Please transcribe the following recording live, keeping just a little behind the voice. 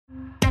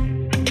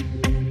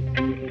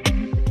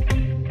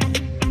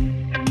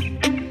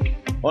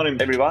Morning,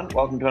 everyone.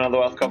 Welcome to another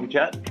Wealth Coffee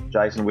Chat.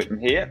 Jason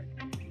Whitten here.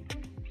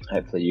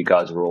 Hopefully you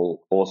guys are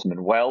all awesome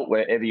and well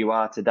wherever you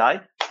are today.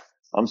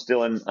 I'm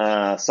still in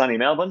sunny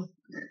Melbourne,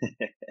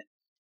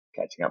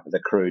 catching up with the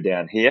crew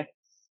down here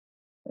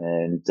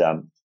and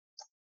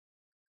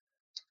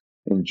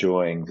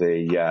enjoying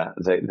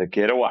the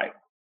getaway.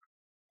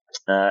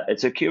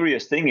 It's a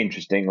curious thing,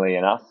 interestingly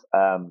enough.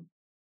 At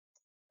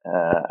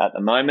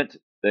the moment,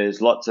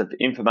 there's lots of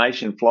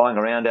information flying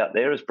around out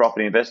there as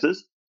property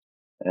investors,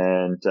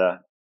 and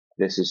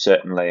this is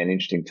certainly an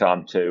interesting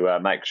time to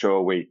make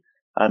sure we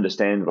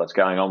understand what's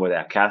going on with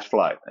our cash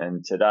flow.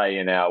 And today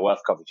in our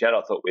Wealth Coffee Chat,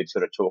 I thought we'd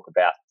sort of talk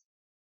about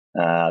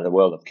the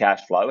world of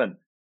cash flow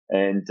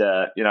and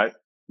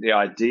the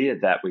idea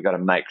that we've got to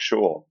make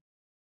sure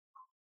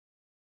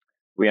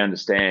we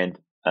understand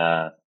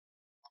the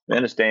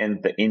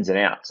ins and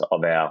outs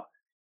of our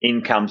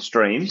income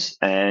streams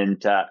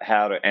and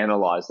how to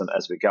analyze them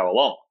as we go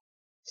along.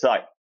 So,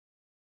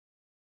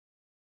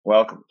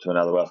 welcome to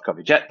another Wealth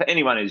Coffee Chat. For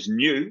anyone who's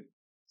new,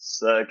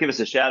 so give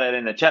us a shout out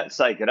in the chat,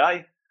 say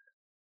g'day.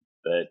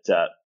 But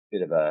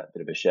bit of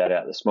a shout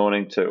out this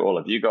morning to all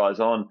of you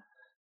guys on: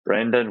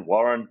 Brendan,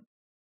 Warren,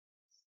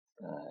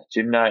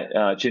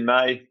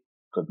 Chinmay,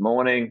 good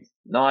morning,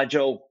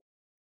 Nigel,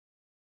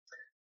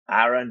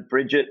 Aaron,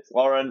 Bridget,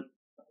 Warren,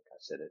 like I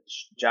said,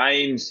 it's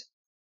James,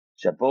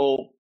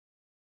 Shabul,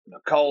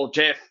 Nicole,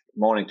 Jeff. Good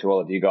morning to all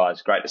of you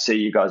guys. Great to see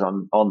you guys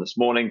on this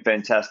morning.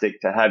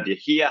 Fantastic to have you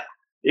here.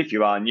 If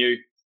you are new,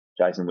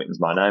 Jason Whitten's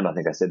my name. I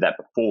think I said that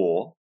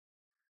before.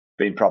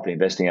 Been property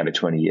investing over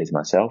 20 years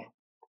myself,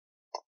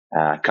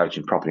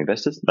 coaching property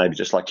investors, maybe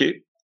just like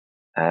you,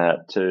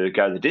 to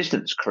go the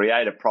distance,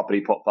 create a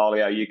property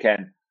portfolio you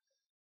can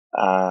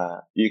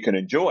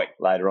enjoy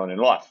later on in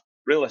life.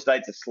 Real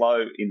estate's a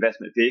slow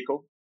investment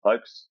vehicle,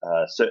 folks.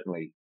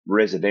 Certainly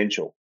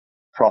residential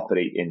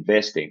property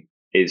investing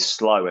is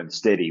slow and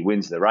steady,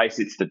 wins the race.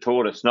 It's the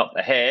tortoise, not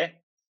the hare.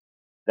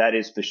 That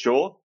is for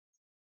sure.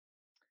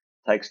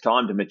 Takes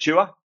time to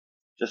mature,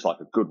 just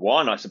like a good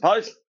wine, I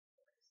suppose.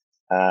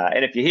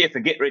 And if you're here for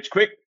get rich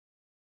quick,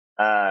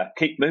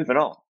 keep moving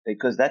on,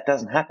 because that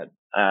doesn't happen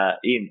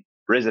in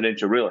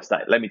residential real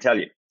estate. Let me tell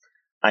you,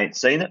 I ain't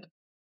seen it.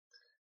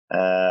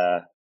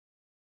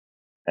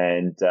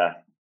 And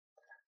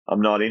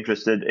I'm not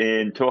interested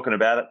in talking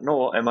about it,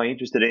 nor am I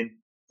interested in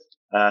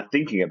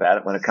thinking about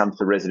it when it comes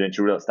to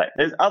residential real estate.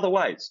 There's other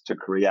ways to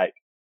create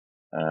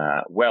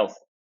wealth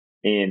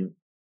in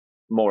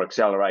more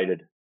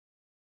accelerated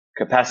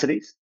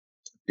capacities,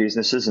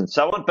 businesses, and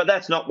so on. But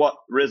that's not what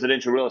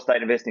residential real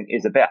estate investing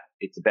is about.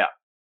 It's about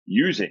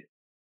using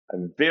a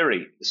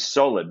very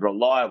solid,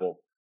 reliable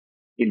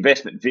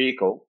investment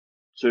vehicle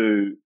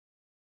to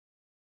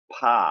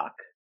park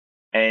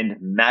and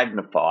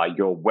magnify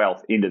your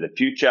wealth into the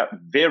future.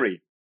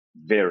 Very,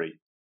 very,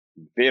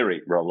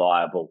 very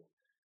reliable.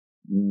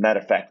 Matter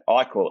of fact,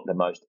 I call it the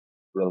most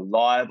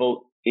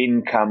reliable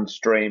income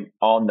stream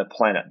on the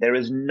planet. There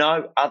is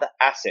no other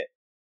asset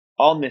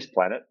on this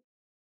planet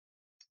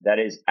that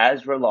is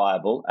as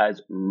reliable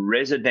as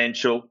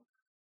residential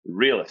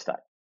real estate.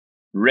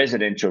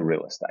 Residential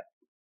real estate.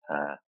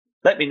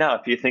 Let me know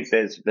if you think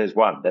there's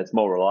one that's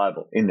more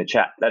reliable in the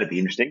chat. That'd be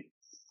interesting,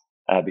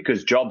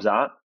 because jobs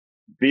aren't,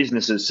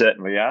 businesses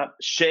certainly aren't,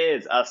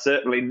 shares are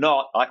certainly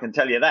not. I can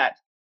tell you that.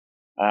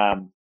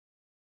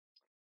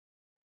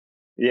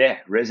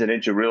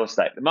 Residential real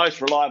estate, the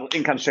most reliable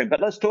income stream.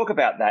 But let's talk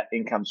about that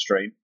income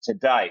stream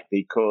today,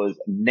 because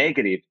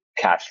negative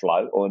cash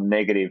flow or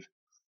negative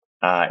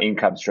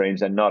income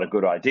streams are not a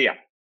good idea.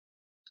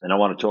 And I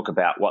want to talk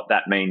about what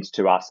that means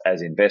to us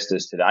as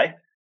investors today.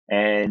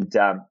 And,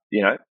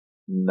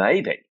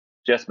 maybe,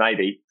 just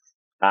maybe,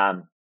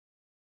 have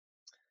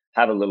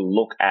a little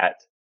look at,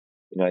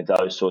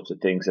 those sorts of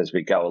things as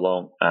we go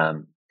along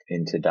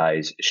in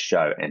today's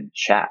show and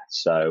chat.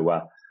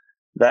 So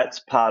that's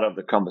part of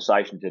the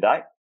conversation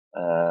today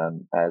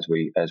as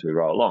we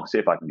roll along. See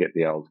if I can get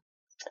the old,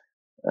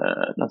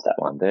 not that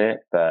one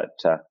there, but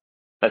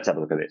let's have a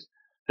look at this.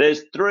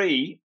 There's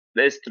three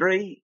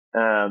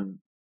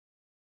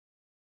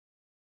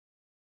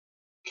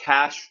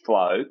cash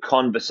flow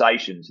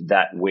conversations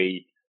that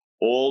we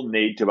all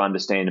need to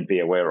understand and be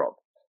aware of.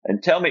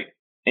 And tell me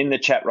in the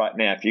chat right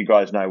now if you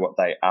guys know what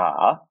they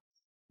are.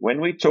 When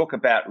we talk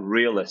about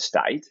real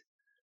estate,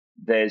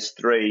 there's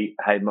three.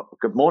 Hey,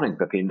 good morning,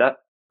 Bapinda.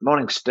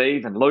 Morning,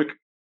 Steve and Luke.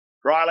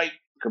 Riley,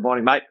 good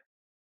morning, mate.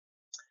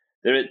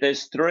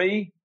 There's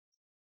three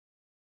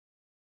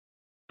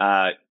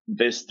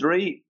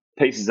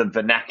pieces of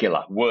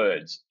vernacular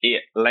words,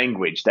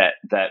 language that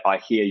I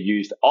hear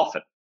used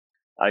often.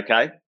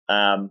 Okay,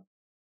 I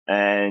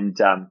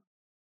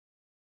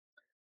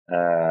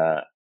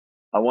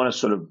want to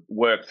sort of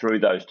work through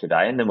those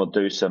today, and then we'll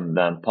do some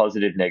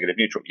positive, negative,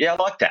 neutral. Yeah, I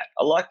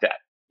like that.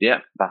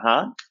 Yeah,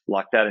 Bahan,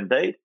 like that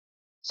indeed.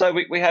 So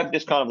we have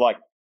this kind of like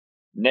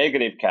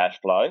negative cash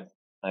flow.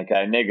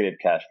 Okay, negative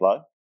cash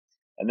flow.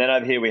 And then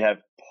over here we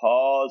have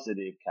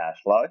positive cash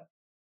flow.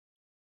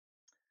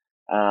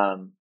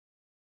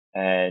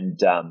 And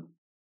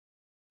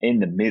in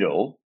the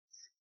middle,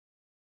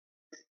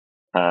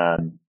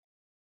 the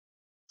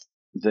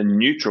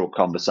neutral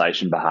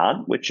conversation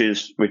behind, which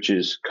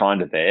is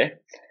kind of there.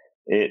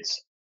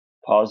 It's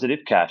positive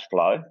cash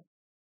flow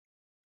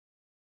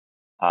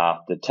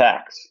after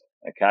tax.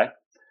 Okay,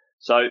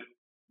 so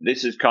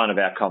this is kind of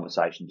our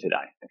conversation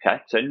today.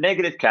 Okay, so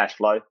negative cash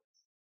flow,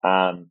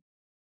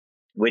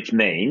 which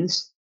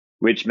means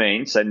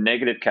so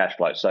negative cash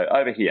flow. So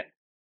over here,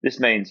 this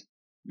means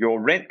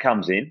your rent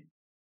comes in.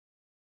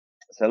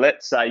 So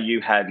let's say you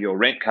have your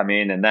rent come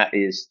in, and that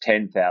is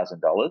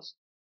 $10,000.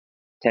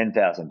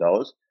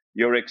 $10,000.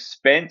 Your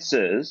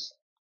expenses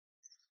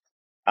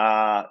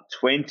are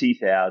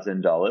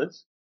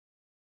 $20,000.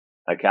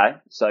 Okay,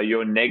 so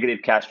your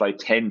negative cash flow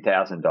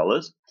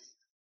 $10,000,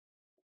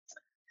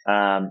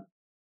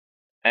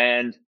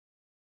 and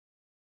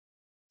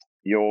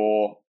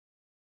your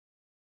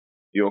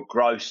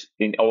gross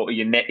or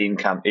your net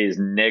income is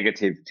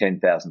negative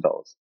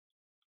 $10,000.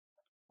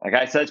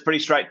 Okay, so it's pretty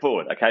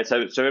straightforward. Okay,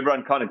 so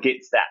everyone kind of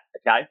gets that.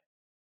 Okay,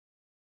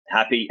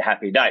 happy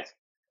days.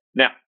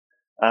 Now,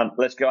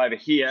 let's go over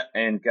here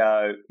and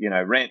go.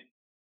 Rent,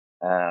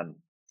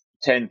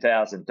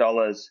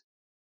 $10,000.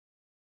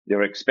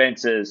 Your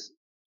expenses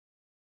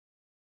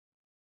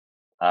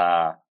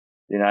are,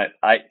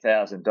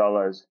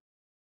 $8,000,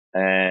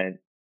 and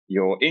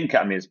your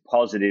income is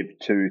positive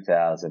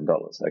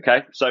 $2,000.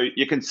 Okay, so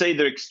you can see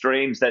the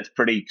extremes. That's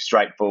pretty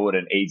straightforward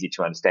and easy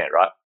to understand,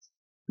 right?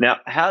 Now,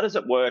 how does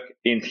it work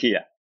in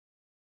here?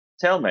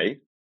 Tell me,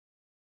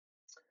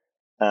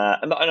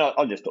 and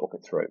I'll just talk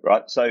it through,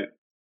 right? So,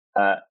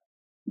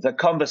 the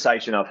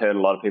conversation I've heard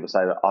a lot of people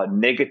say that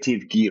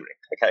negative gearing.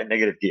 Okay,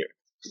 negative gearing.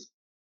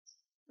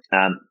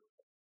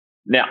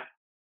 Now,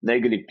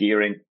 negative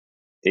gearing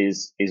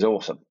is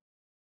awesome.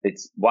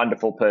 It's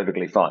wonderful,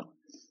 perfectly fine.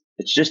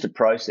 It's just a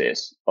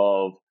process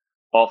of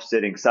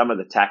offsetting some of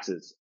the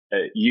taxes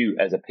you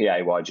as a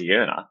PAYG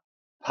earner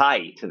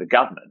pay to the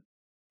government.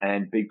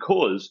 And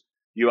because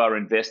you are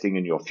investing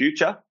in your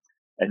future,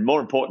 and more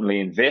importantly,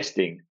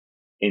 investing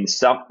in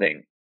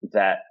something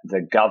that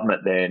the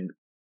government then,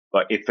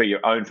 if for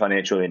your own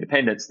financial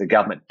independence, the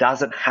government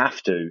doesn't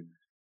have to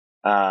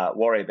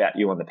worry about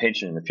you on the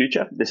pension in the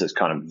future. This is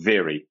kind of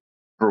very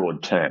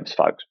broad terms,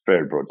 folks,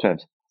 very broad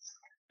terms.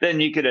 Then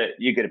you get a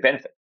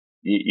benefit.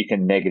 You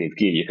can negative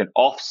gear. You can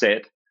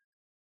offset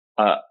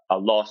a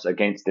loss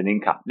against an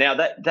income. Now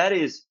that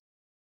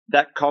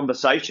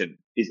conversation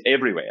is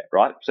everywhere,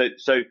 right? So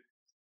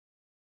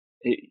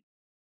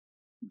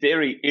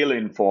very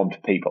ill-informed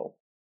people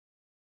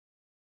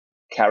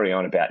carry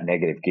on about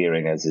negative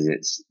gearing as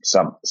it's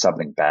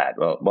something bad.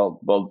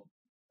 Well,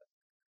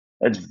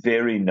 it's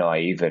very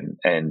naive and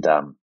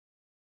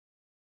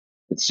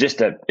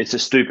it's a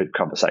stupid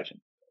conversation.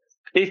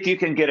 If you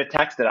can get a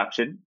tax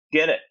deduction,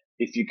 get it.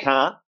 If you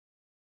can't,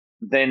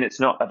 then it's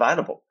not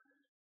available.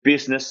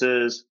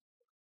 Businesses,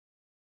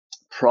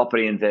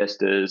 property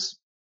investors,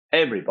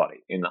 everybody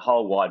in the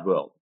whole wide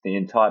world, the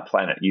entire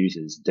planet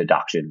uses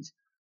deductions.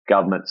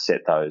 Governments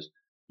set those.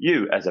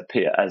 You as a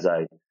peer, as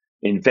a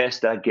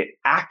investor, get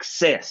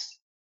access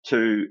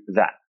to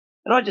that.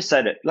 And I just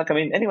say that, look, I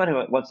mean, anyone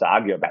who wants to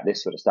argue about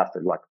this sort of stuff,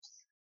 like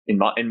in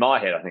my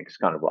head, I think it's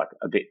kind of like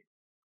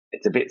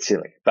it's a bit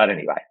silly. But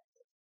anyway,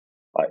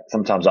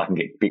 sometimes I can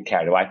get a bit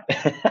carried away.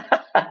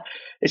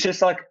 It's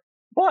just like,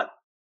 what?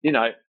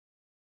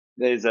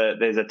 There's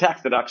a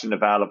tax deduction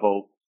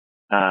available.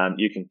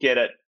 You can get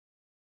it,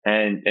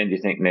 and you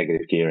think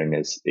negative gearing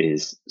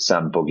is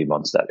some boogie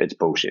monster. It's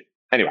bullshit.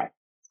 Anyway,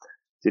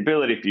 it's the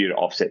ability for you to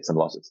offset some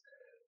losses.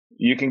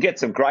 You can get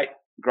some great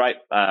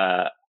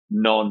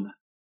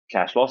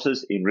non-cash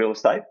losses in real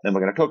estate, and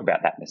we're going to talk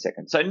about that in a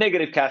second. So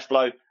negative cash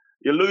flow,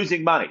 you're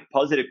losing money.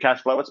 Positive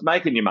cash flow, what's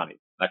making you money?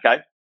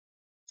 Okay.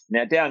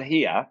 Now down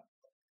here,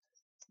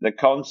 the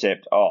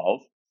concept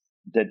of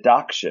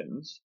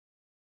deductions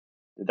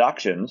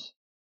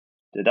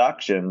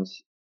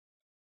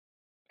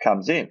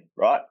comes in,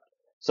 right?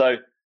 So,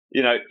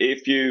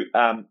 if you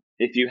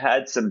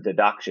had some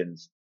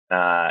deductions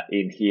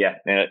in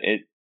here, now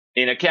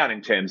in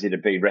accounting terms,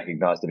 it'd be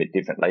recognized a bit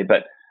differently,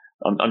 but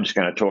I'm just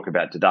going to talk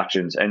about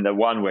deductions, and the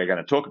one we're going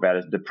to talk about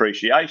is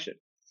depreciation.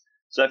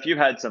 So if you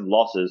had some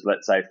losses,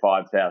 let's say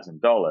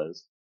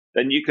 $5,000,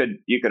 then you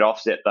could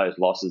offset those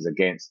losses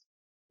against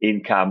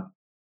income,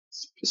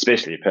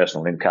 especially your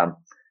personal income,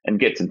 and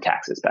get some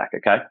taxes back.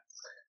 Okay,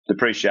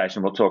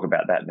 depreciation. We'll talk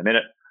about that in a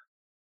minute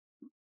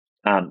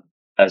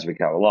as we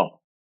go along.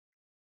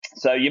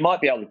 So you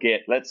might be able to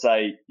get, let's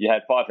say you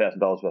had $5,000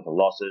 worth of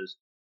losses.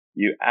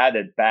 You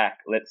added back,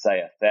 let's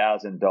say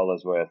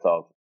 $1,000 worth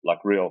of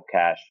like real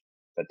cash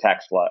for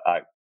tax flow,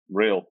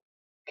 real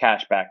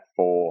cash back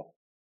for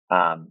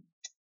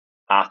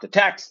after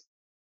tax,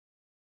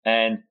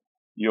 and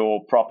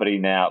your property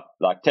now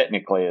like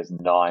technically is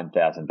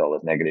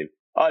 $9,000 negative.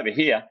 Over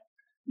here,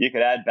 you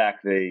could add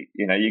back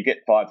you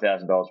get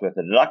 $5,000 worth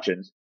of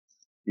deductions,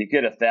 you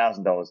get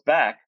 $1,000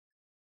 back,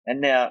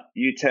 and now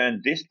you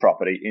turn this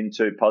property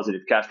into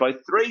positive cash flow,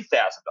 $3,000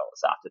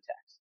 after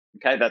tax.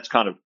 Okay, that's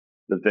kind of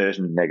the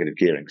version of negative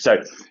gearing.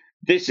 So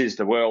this is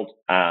the world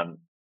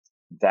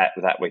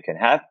that we can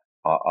have.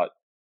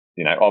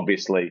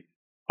 obviously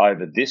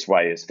over this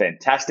way is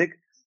fantastic.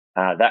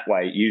 That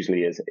way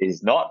usually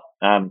is not.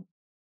 And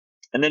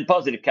then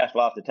positive cash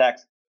flow after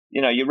tax.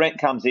 Your rent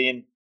comes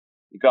in,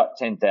 you've got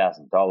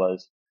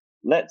 $10,000.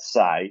 Let's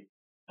say,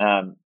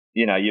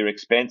 your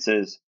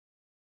expenses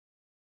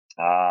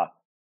are,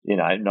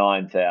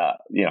 9,000.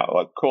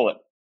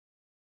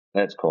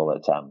 Let's call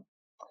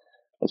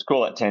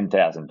it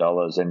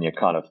 $10,000, and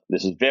you're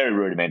this is very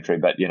rudimentary,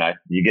 but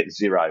you get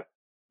zero.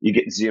 You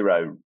get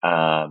zero.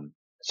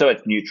 So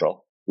it's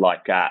neutral,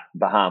 like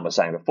Baham was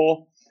saying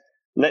before.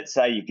 Let's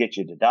say you get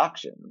your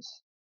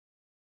deductions,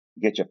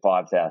 you get your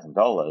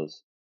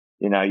 $5,000.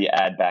 You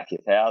add back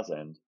your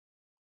 1,000,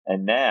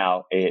 and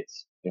now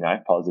it's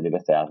positive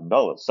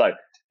 $1,000. So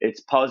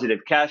it's positive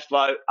cash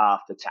flow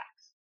after tax.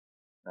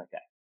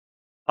 Okay.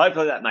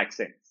 Hopefully that makes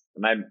sense.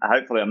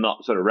 Hopefully I'm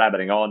not sort of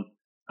rabbiting on.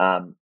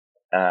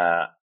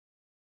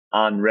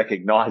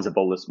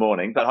 Unrecognizable this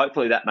morning, but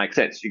hopefully that makes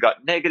sense. You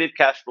got negative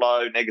cash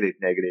flow, negative,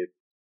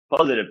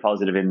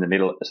 positive in the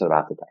middle, sort of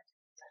after tax.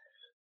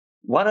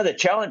 One of the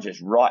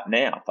challenges right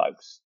now,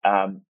 folks,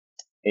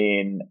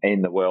 in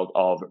the world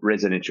of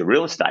residential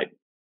real estate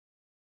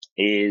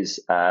is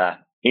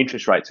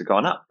interest rates have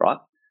gone up, right?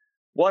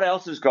 What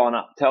else has gone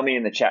up? Tell me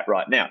in the chat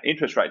right now.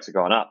 Interest rates have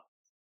gone up.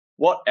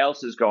 What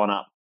else has gone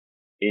up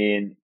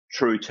in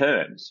true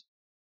terms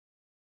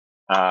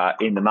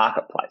in the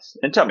marketplace?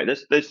 And tell me,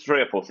 there's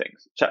 3 or 4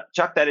 things.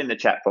 Chuck that in the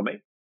chat for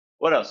me.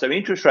 What else? So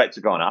interest rates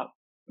have gone up,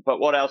 but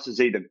what else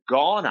has either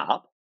gone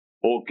up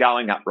or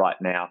going up right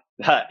now?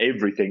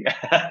 Everything.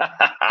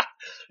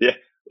 Yeah.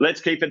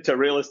 Let's keep it to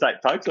real estate,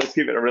 folks. Let's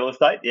keep it to real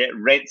estate. Yeah.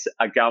 Rents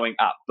are going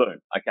up. Boom.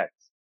 Okay.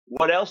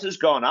 What else has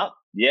gone up?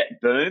 Yeah.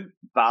 Boom.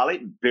 Barley,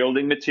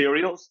 building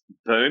materials.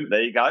 Boom.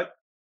 There you go.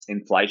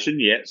 Inflation.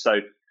 Yeah.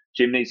 So,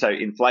 Jimmy,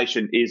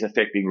 inflation is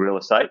affecting real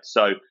estate.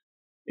 So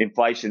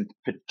inflation,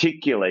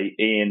 particularly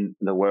in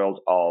the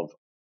world of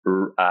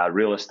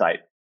real estate,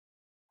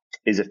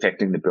 is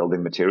affecting the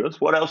building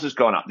materials. What else has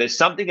gone up? There's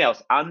something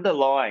else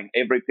underlying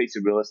every piece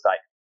of real estate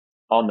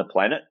on the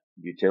planet.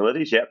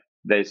 Utilities, yep.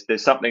 There's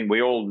something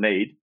we all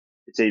need.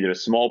 It's either a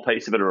small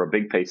piece of it or a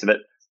big piece of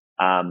it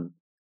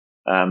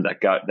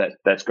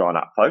that's gone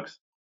up, folks.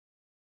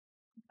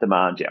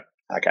 Demand, yeah.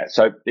 Okay,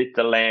 so it's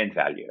the land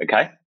value.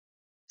 Okay,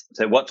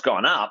 so what's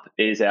gone up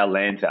is our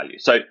land value.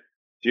 So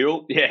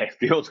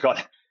fuel's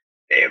got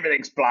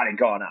everything's bloody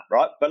gone up,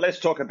 right? But let's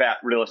talk about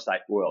real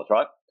estate world,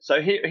 right? So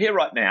here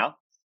right now,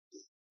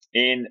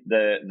 in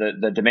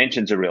the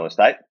dimensions of real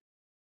estate,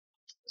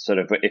 sort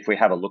of if we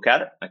have a look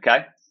at it,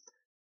 okay.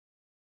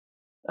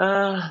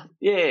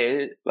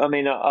 Yeah, I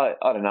mean, I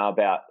don't know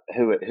about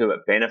who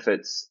it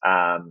benefits,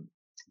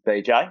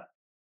 BJ.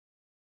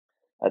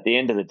 At the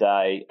end of the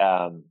day,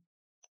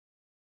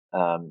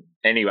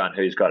 anyone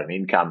who's got an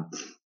income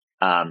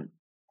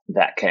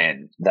that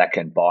can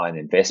buy an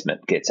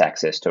investment gets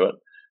access to it.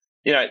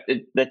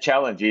 The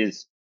challenge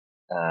is,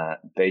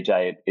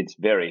 BJ, it's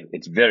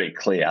very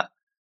clear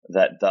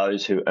that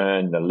those who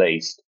earn the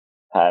least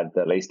have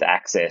the least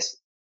access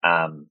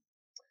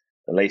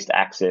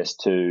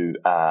to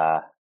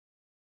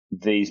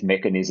these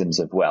mechanisms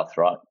of wealth,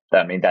 right?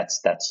 I mean,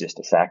 that's just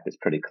a fact. It's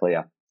pretty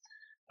clear.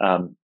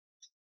 But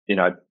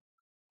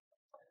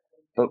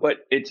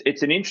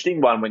it's an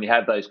interesting one when you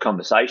have those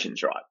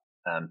conversations, right,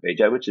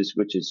 BJ, which is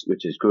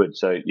good.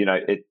 So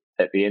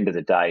at the end of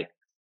the day,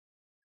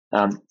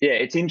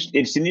 it's an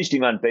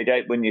interesting one,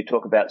 BJ, when you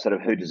talk about sort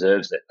of who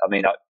deserves it. I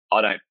mean,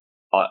 I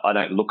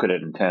don't look at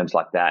it in terms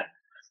like that.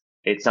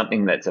 It's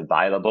something that's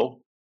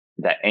available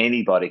that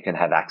anybody can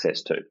have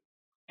access to.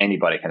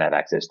 Anybody can have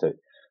access to.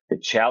 The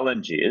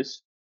challenge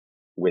is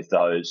with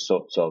those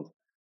sorts of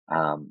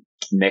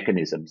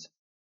mechanisms,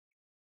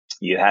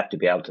 you have to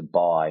be able to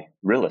buy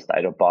real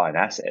estate or buy an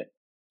asset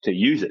to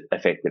use it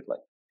effectively.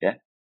 Yeah.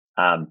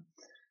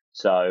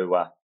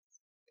 So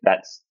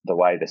that's the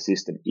way the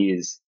system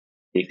is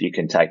if you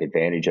can take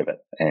advantage of it.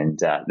 And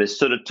there's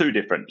sort of 2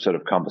 different sort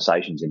of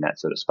conversations in that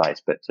sort of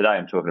space. But today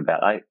I'm talking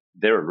about,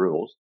 there are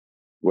rules,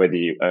 whether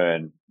you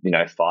earn,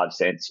 5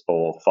 cents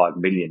or $5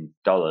 million,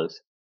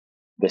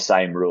 the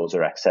same rules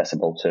are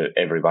accessible to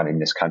everyone in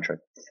this country.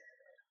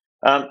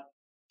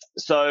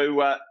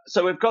 So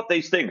we've got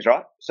these things,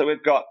 right? So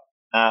we've got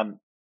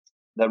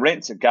the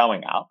rents are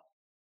going up.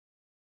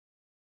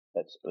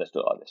 Let's do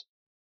it like this.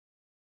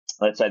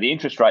 Let's say the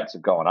interest rates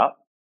have gone up,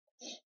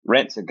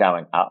 rents are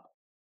going up,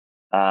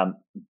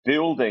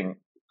 building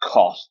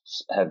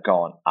costs have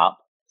gone up,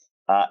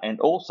 and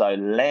also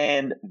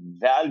land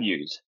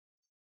values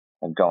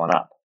have gone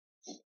up.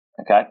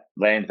 Okay,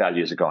 land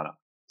values have gone up.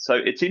 So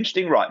it's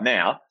interesting right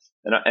now,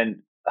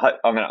 and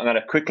I'm going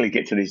to quickly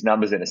get to these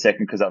numbers in a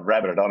second because I've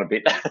rabbited on a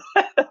bit.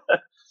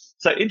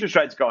 So interest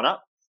rates gone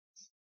up.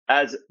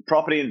 As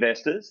property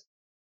investors,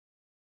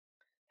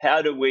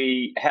 how do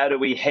we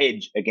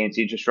hedge against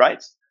interest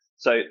rates?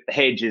 So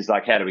hedge is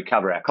like, how do we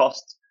cover our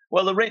costs?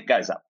 Well, the rent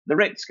goes up. The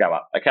rents go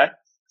up. Okay,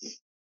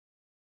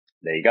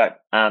 there you go.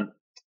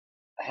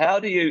 How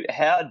do you?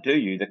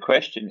 The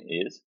question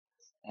is,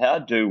 how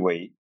do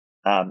we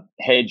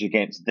hedge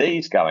against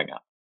these going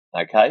up?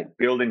 Okay,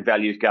 building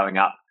values going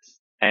up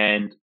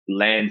and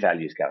land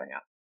values going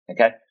up.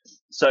 Okay,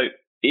 so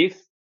if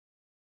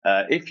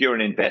you're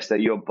an investor,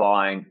 you're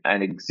buying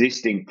an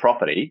existing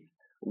property.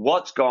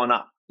 What's gone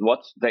up?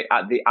 What's the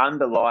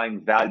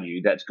underlying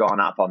value that's gone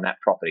up on that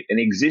property? An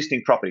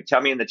existing property.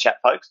 Tell me in the chat,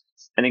 folks.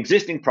 An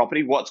existing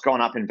property. What's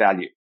gone up in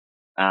value?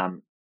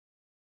 The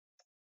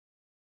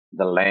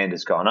land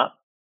has gone up.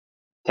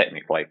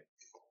 Technically,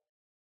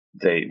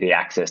 the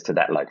access to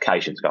that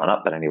location's gone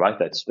up. But anyway,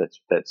 that's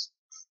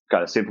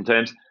kind of simple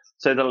terms.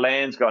 So the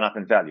land's gone up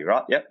in value,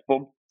 right? Yep.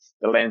 Boom.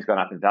 The land's gone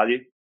up in value.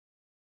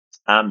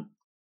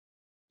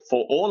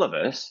 For all of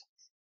us,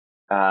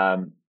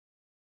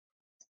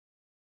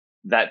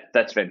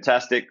 that's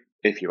fantastic.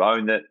 If you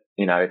own it,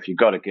 if you've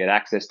got to get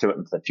access to it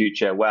in the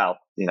future, well,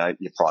 your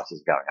price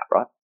is going up,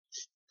 right?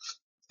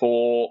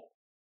 For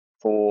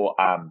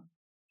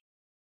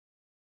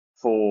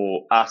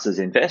us as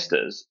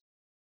investors,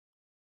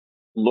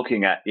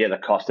 looking at the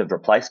cost of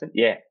replacement,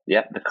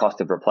 the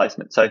cost of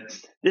replacement. So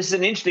this is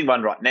an interesting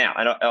one right now,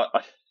 and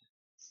I'm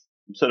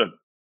sort of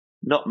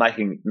not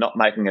making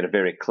it a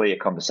very clear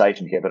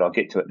conversation here, but I'll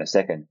get to it in a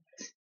second.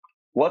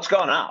 What's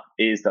gone up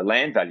is the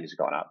land values have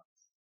gone up.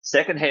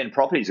 Secondhand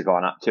properties have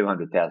gone up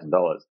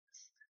 $200,000.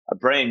 A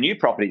brand new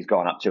property's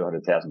gone up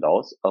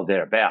 $200,000 or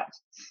thereabouts.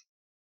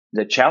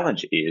 The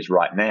challenge is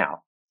right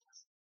now,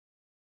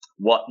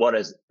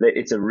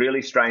 it's a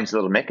really strange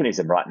little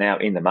mechanism right now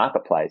in the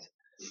marketplace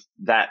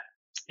that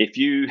if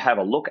you have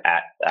a look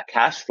at a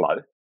cash flow,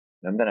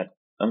 I'm gonna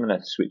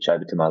switch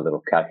over to my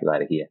little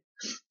calculator here.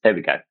 There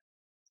we go.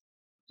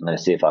 I'm gonna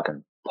see if I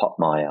can pop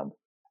my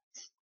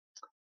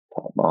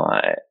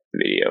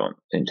video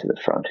into the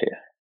front here.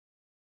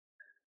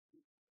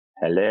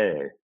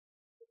 Hello.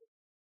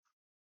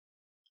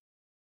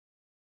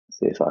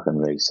 See if I can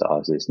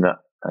resize this. No,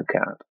 I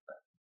can't.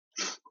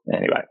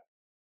 Anyway,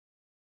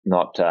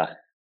 not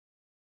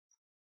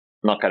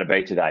going to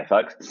be today,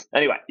 folks.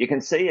 Anyway, you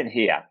can see in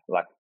here,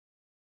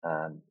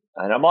 and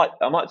I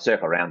might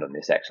circle around on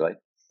this actually.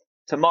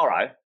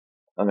 Tomorrow,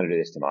 I'm going to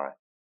do this tomorrow.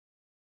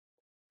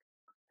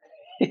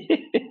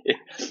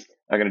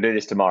 I'm going to do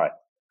this tomorrow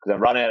because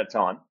I've run out of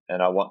time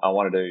and I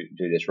want to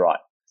do this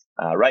right.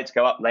 Rates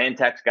go up, land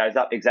tax goes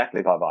up.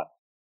 Exactly, bye.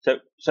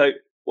 So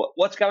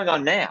what's going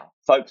on now,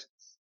 folks,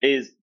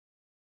 is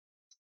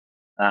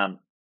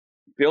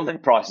building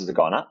prices have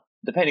gone up,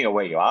 depending on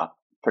where you are,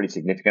 pretty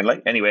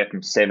significantly, anywhere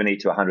from $70,000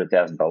 to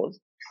 $100,000.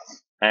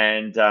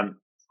 And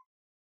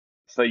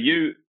for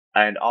you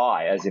and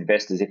I, as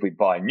investors, if we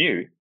buy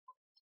new,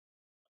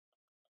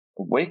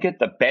 we get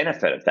the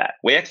benefit of that.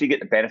 We actually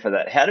get the benefit of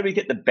that. How do we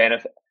get the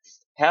benefit?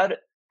 How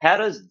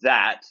does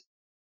that?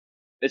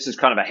 This is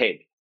kind of a head.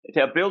 If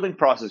our building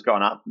price has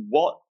gone up,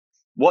 what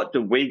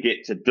do we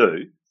get to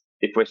do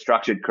if we're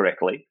structured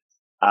correctly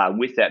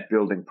with that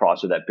building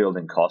price or that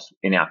building cost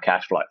in our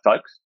cash flow,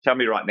 folks? Tell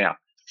me right now.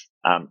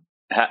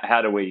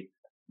 How do we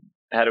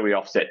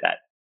offset that?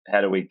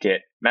 How do we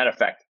get? Matter of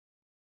fact,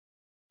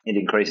 it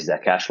increases our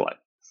cash flow.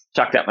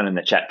 Chuck that one in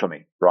the chat for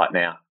me right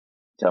now.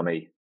 Tell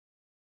me.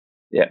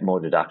 Yep, more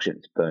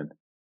deductions. Boom.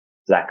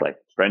 Exactly.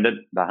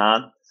 Brendan,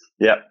 Bahan.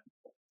 Yep.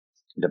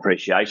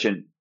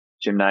 Depreciation.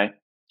 Chimney.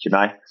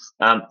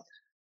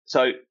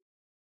 So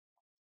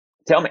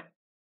tell me.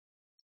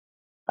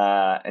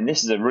 And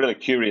this is a really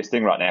curious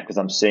thing right now because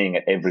I'm seeing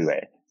it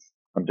everywhere.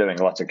 I'm doing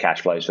lots of cash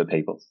flows for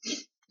people.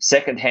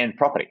 Second-hand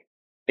property,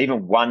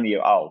 even 1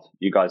 year old.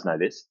 You guys know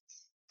this.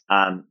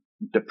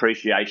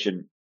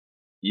 Depreciation.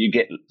 You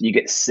get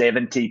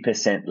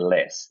 70%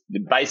 less.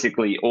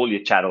 Basically, all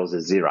your chattels are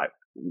zero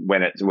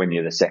when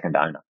you're the second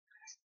owner.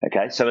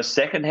 Okay, so a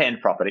second-hand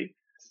property,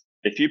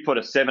 if you put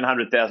a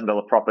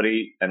 $700,000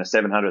 property and a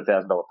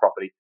 $700,000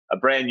 property, a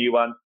brand new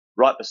one,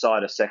 right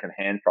beside a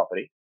second-hand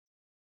property,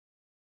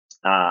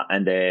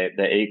 and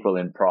they're equal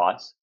in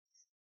price.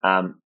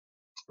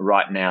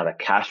 Right now, the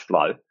cash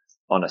flow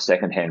on a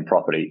second-hand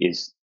property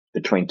is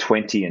between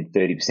 20 and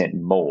 30%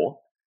 more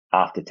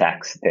after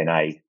tax than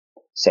a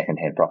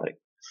second-hand property,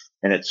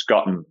 and it's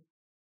gotten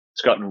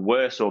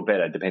worse or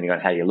better depending on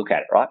how you look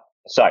at it, right?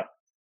 So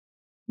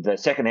the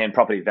second-hand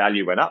property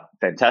value went up,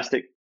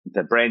 fantastic.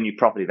 The brand new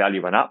property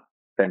value went up,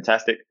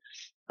 fantastic.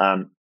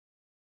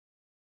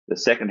 The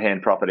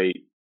second-hand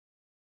property,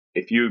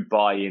 if you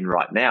buy in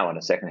right now on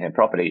a second-hand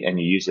property and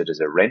you use it as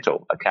a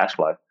rental, a cash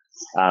flow,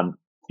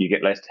 you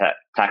get less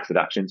tax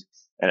deductions,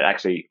 and it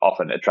actually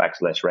often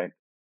attracts less rent.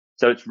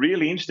 So it's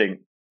really interesting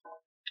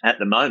at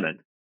the moment,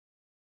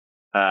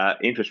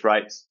 interest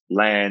rates,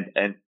 land,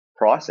 and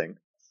pricing,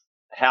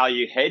 how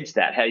you hedge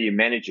that, how you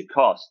manage your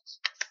costs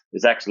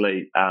is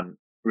actually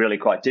really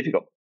quite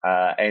difficult.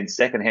 And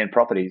second-hand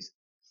properties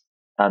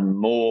are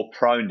more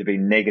prone to be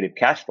negative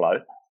cash flow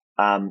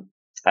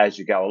as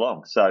you go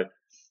along. So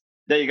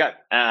there you go.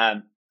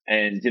 And,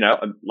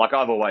 like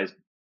I've always,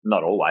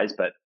 not always,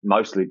 but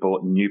mostly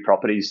bought new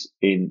properties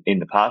in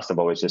the past. I've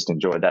always just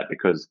enjoyed that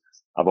because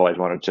I've always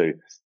wanted to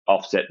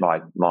offset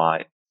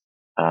my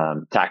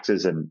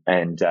taxes and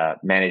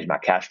manage my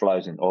cash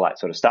flows and all that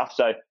sort of stuff.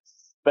 So,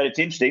 but it's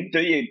interesting. Do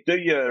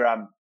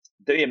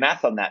do your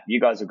math on that. You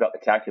guys have got the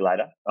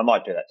calculator. I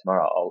might do that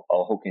tomorrow.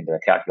 I'll hook into the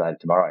calculator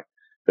tomorrow.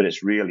 But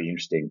it's really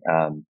interesting.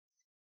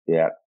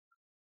 Yeah.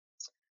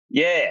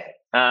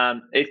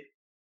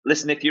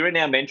 If you're in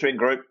our mentoring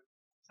group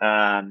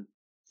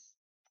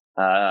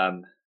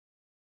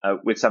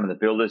with some of the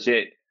builders,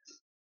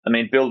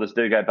 builders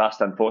do go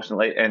bust,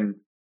 unfortunately, and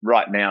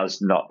right now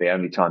is not the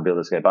only time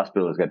builders go bust.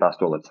 Builders go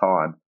bust all the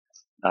time.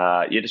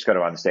 You just got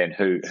to understand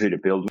who to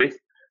build with.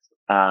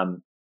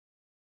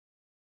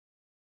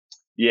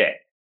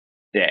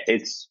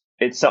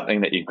 It's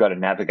something that you've got to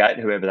navigate.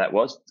 Whoever that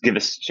was, give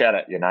us shout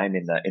out your name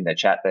in the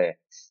chat there.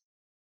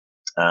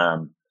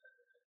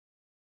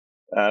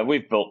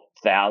 We've built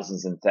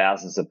thousands and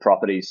thousands of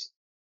properties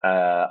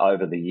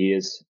over the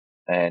years,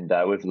 and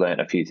we've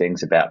learned a few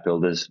things about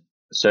builders.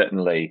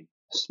 Certainly,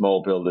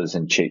 small builders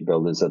and cheap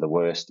builders are the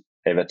worst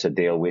ever to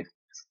deal with.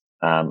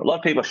 A lot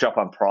of people shop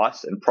on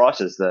price, and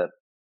price is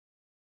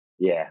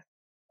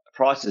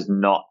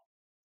not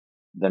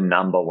the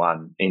number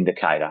one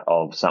indicator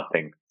of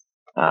something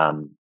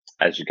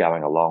as you're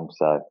going along.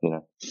 So,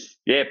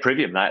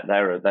 Privium,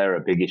 they're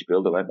a biggish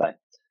builder, weren't they?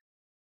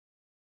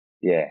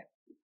 Yeah,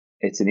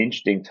 it's an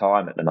interesting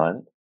time at the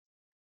moment.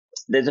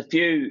 There's a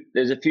few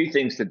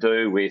things to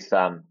do with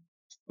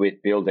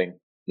building.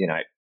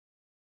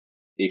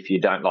 If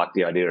you don't like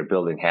the idea of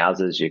building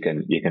houses, you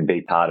can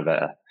be part of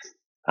a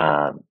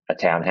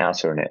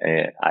townhouse or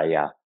an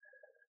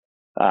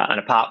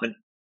apartment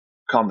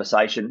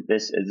conversation.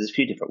 There's a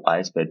few different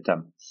ways, but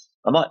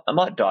I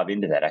might dive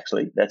into that.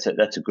 Actually, that's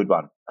a good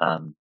one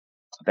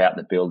about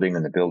the building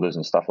and the builders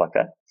and stuff like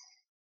that.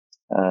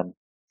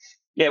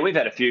 We've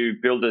had a few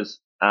builders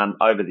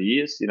over the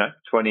years.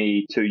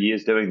 22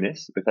 years doing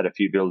this, we've had a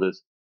few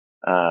builders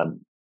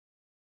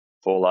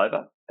fall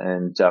over,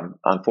 and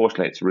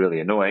unfortunately, it's really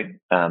annoying.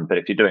 But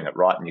if you're doing it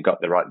right and you've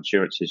got the right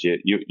insurances,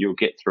 you'll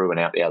get through and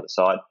out the other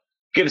side.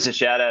 Give us a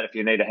shout out if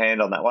you need a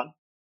hand on that one.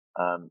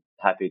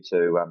 Happy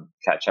to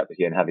catch up with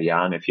you and have a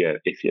yarn if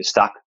you're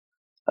stuck.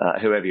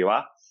 Whoever you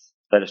are,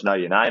 let us know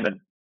your name,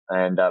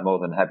 and more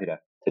than happy to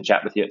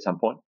chat with you at some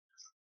point,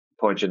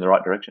 point you in the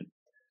right direction.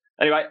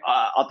 Anyway,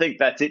 I think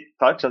that's it,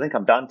 folks. I think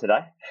I'm done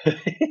today.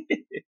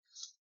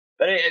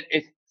 But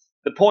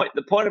the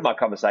point of my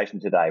conversation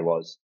today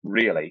was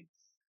really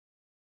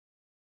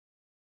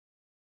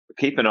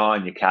keep an eye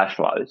on your cash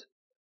flows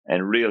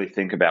and really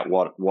think about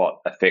what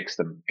affects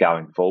them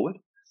going forward.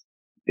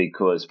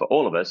 Because for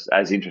all of us,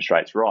 as interest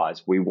rates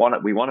rise, we want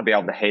to be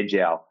able to hedge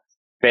our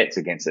bets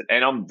against it.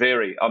 And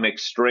I'm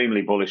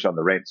extremely bullish on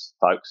the rents,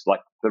 folks.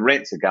 Like, the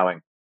rents are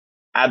going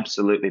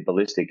absolutely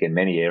ballistic in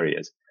many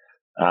areas,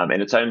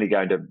 and it's only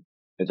going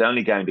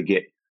to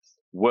get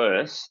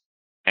worse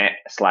 /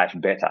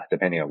 better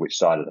depending on which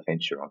side of the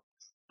fence you're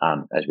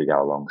on as we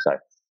go along. So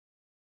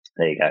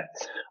there you go.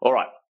 All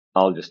right,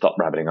 I'll just stop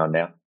rabbiting on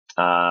now.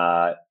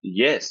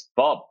 Yes,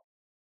 Bob,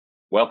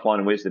 Wealth, Wine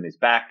and Wisdom is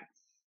back.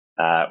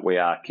 We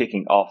are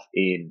kicking off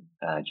in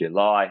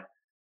July.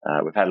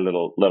 We've had a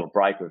little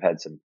break. We've had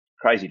some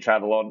crazy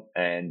travel on,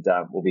 and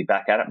we'll be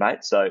back at it,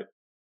 mate. So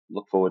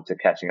look forward to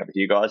catching up with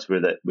you guys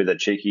with a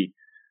cheeky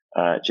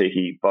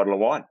bottle of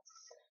wine.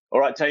 All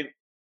right, team.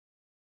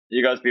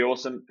 You guys be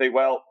awesome. Be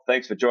well.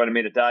 Thanks for joining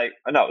me today.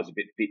 I know it was a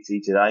bit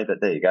bitsy today, but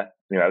there you go.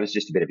 Anyway, it was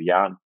just a bit of a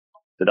yarn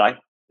today.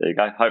 There you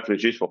go. Hopefully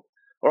it's useful.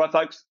 All right,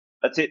 folks.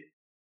 That's it.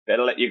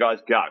 Better let you guys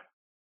go.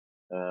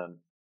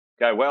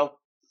 Go well.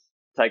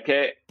 Take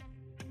care.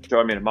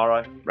 Join me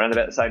tomorrow, around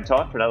about the same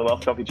time, for another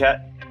Wealth Coffee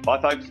Chat.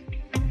 Bye, folks.